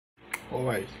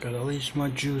Alright, gotta unleash my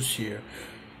juice here.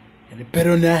 And it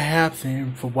better not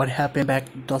happen for what happened back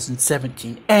in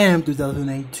 2017 and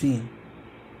 2018.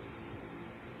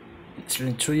 It's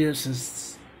been 2 years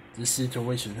since this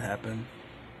situation happened.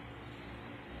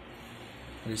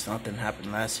 At least nothing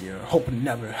happened last year. I hope it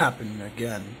never happened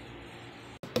again.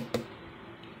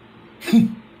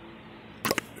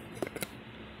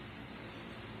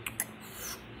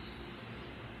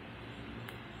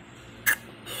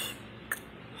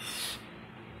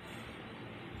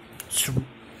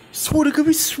 Sort of gonna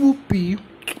be swoopy.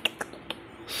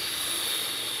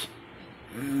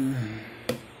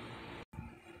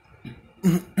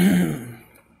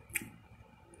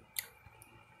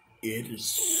 It is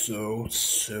so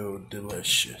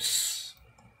delicious.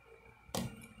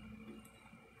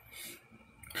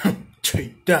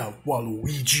 Take that,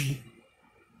 Waluigi.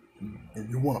 And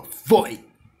you wanna fight?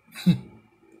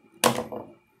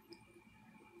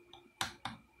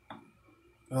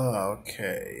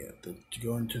 Okay, I have to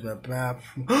go into the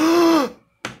bathroom.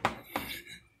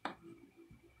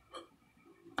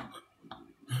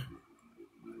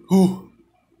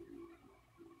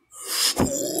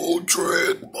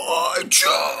 Drink my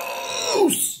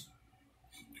juice!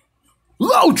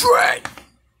 Loudred!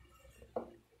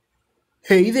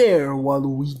 Hey there,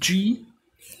 Waluigi.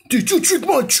 Did you drink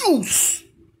my juice?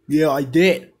 Yeah, I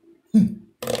did.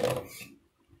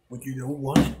 But you know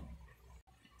what?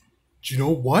 Do you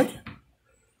know what?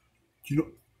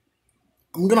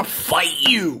 I'm gonna fight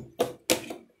you!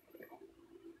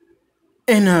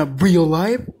 In a real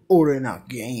life or in a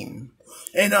game?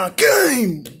 In a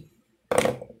game!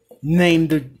 Name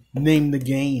the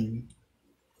game.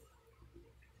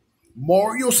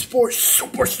 Mario Sports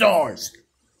Superstars!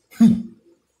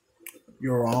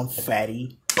 You're on,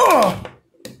 fatty.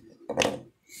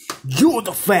 You're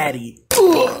the fatty!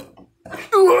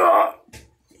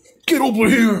 Get over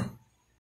here!